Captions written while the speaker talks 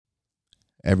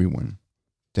everyone.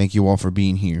 Thank you all for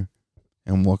being here,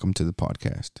 and welcome to the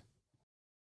podcast.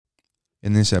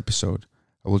 In this episode,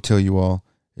 I will tell you all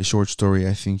a short story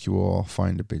I think you will all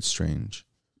find a bit strange.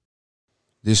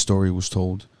 This story was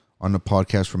told on a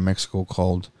podcast from Mexico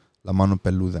called Mano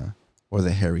Peluda, or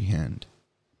The Hairy Hand.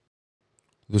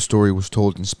 The story was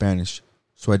told in Spanish,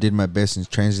 so I did my best in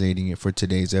translating it for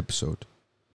today's episode.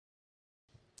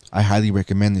 I highly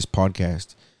recommend this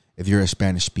podcast if you're a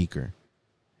Spanish speaker.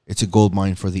 It's a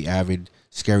goldmine for the avid,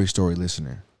 scary story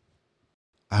listener.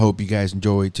 I hope you guys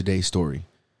enjoyed today's story.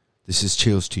 This is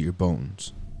chills to your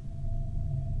bones.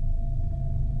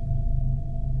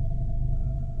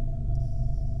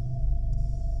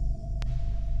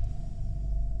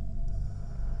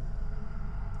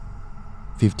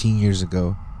 "15 years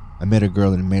ago, I met a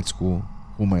girl in med school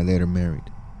whom I later married.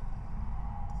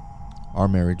 Our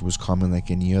marriage was common like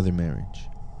any other marriage.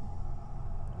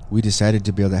 We decided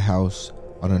to build a house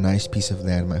on a nice piece of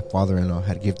land my father-in-law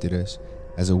had gifted us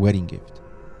as a wedding gift.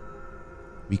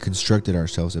 We constructed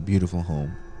ourselves a beautiful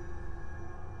home.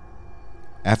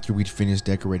 After we'd finished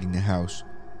decorating the house,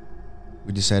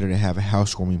 we decided to have a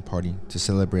housewarming party to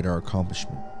celebrate our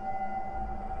accomplishment.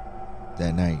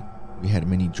 That night, we had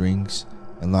many drinks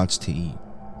and lots to eat.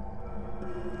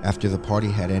 After the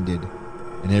party had ended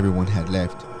and everyone had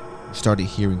left, we started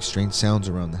hearing strange sounds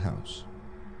around the house.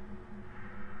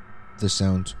 The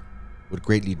sounds would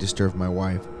greatly disturb my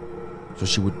wife, so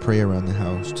she would pray around the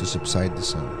house to subside the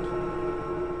sound.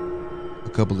 A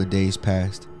couple of days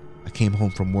passed. I came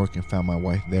home from work and found my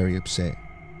wife very upset.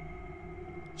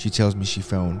 She tells me she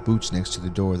found boots next to the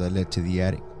door that led to the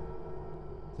attic.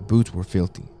 The boots were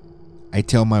filthy. I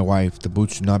tell my wife the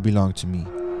boots do not belong to me,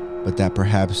 but that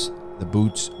perhaps the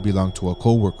boots belonged to a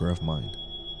co-worker of mine.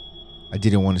 I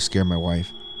didn't want to scare my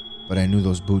wife, but I knew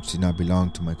those boots did not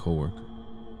belong to my co-worker.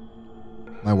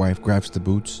 My wife grabs the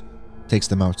boots, takes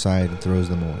them outside, and throws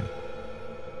them away.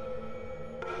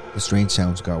 The strange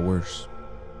sounds got worse.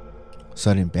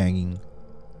 Sudden banging,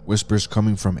 whispers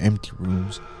coming from empty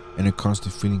rooms, and a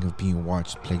constant feeling of being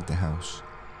watched plagued the house.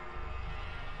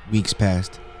 Weeks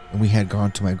passed, and we had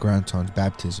gone to my grandson's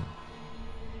baptism.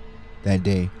 That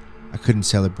day, I couldn't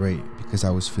celebrate because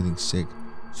I was feeling sick,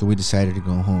 so we decided to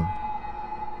go home.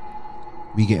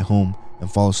 We get home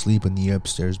and fall asleep in the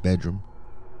upstairs bedroom.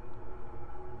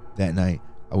 That night,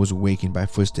 I was awakened by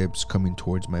footsteps coming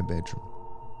towards my bedroom.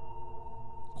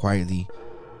 Quietly,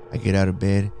 I get out of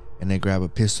bed and I grab a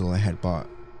pistol I had bought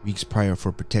weeks prior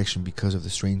for protection because of the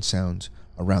strange sounds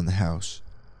around the house.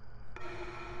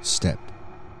 Step,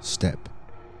 step,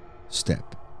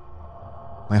 step.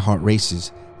 My heart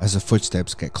races as the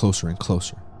footsteps get closer and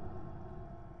closer.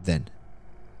 Then,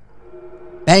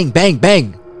 bang, bang,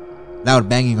 bang! Loud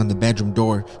banging on the bedroom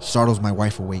door startles my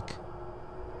wife awake.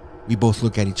 We both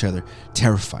look at each other,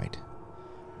 terrified.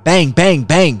 Bang, bang,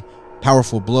 bang!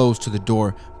 Powerful blows to the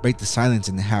door break the silence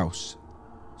in the house.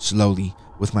 Slowly,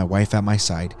 with my wife at my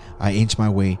side, I inch my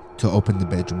way to open the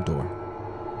bedroom door.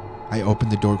 I open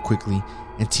the door quickly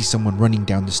and see someone running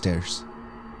down the stairs.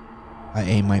 I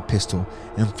aim my pistol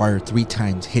and fire 3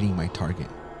 times, hitting my target.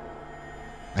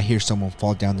 I hear someone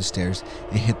fall down the stairs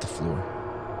and hit the floor.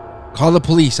 "Call the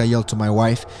police," I yell to my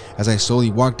wife as I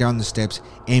slowly walk down the steps,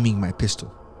 aiming my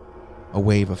pistol. A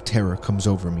wave of terror comes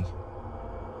over me.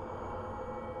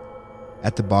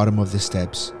 At the bottom of the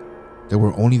steps, there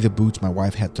were only the boots my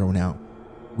wife had thrown out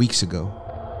weeks ago,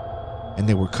 and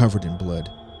they were covered in blood.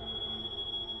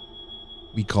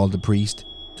 We called the priest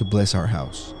to bless our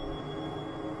house.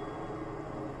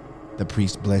 The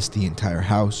priest blessed the entire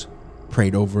house,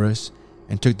 prayed over us,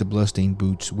 and took the bloodstained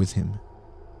boots with him.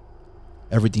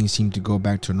 Everything seemed to go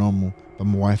back to normal, but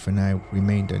my wife and I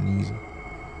remained uneasy.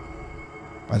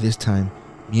 By this time,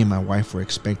 me and my wife were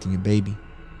expecting a baby,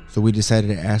 so we decided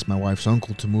to ask my wife's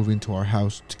uncle to move into our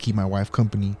house to keep my wife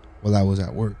company while I was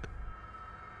at work.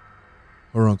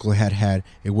 Her uncle had had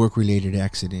a work-related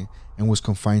accident and was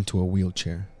confined to a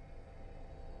wheelchair.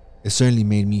 It certainly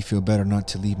made me feel better not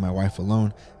to leave my wife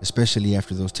alone, especially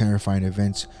after those terrifying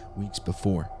events weeks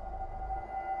before.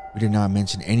 We did not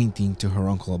mention anything to her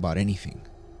uncle about anything.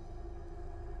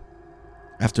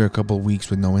 After a couple of weeks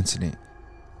with no incident,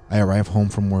 I arrive home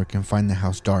from work and find the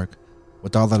house dark,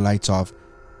 with all the lights off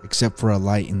except for a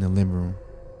light in the living room.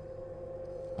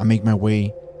 I make my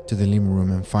way to the living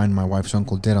room and find my wife's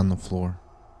uncle dead on the floor.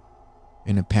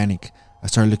 In a panic, I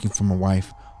start looking for my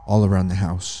wife all around the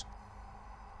house.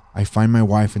 I find my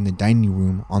wife in the dining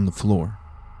room on the floor.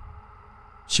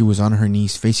 She was on her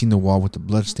knees facing the wall with a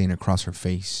bloodstain across her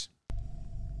face.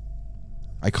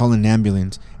 I call an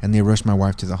ambulance and they rush my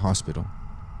wife to the hospital.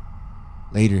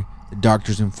 Later, the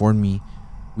doctors informed me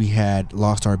we had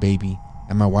lost our baby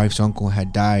and my wife's uncle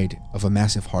had died of a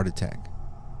massive heart attack.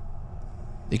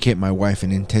 They kept my wife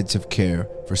in intensive care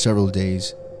for several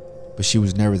days, but she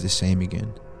was never the same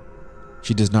again.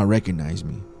 She does not recognize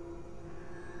me.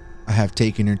 I have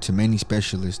taken her to many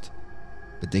specialists,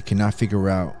 but they cannot figure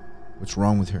out what's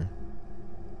wrong with her.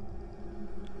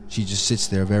 She just sits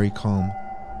there very calm,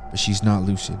 but she's not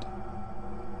lucid.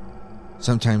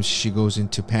 Sometimes she goes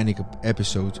into panic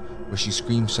episodes where she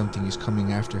screams something is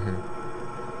coming after her,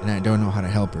 and I don't know how to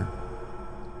help her.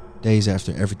 Days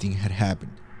after everything had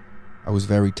happened, I was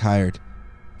very tired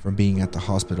from being at the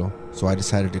hospital, so I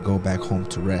decided to go back home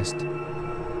to rest.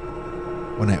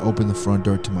 When I opened the front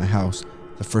door to my house,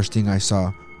 the first thing I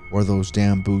saw were those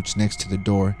damn boots next to the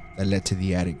door that led to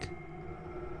the attic.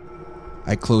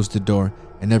 I closed the door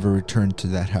and never returned to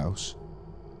that house.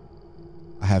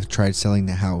 I have tried selling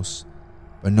the house,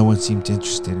 but no one seemed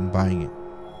interested in buying it.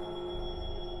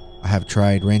 I have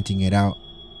tried renting it out,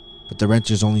 but the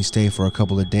renters only stay for a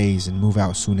couple of days and move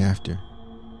out soon after.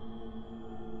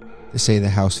 They say the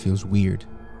house feels weird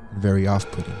and very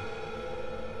off-putting.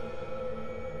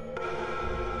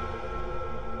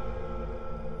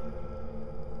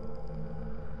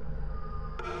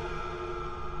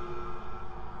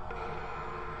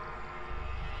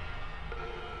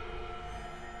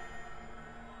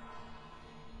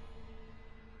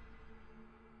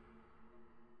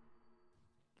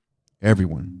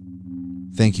 Everyone,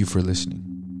 thank you for listening.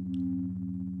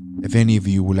 If any of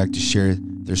you would like to share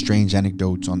their strange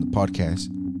anecdotes on the podcast,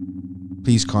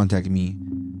 please contact me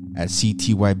at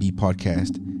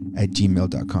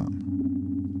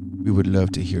ctybpodcast@gmail.com. We would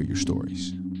love to hear your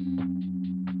stories.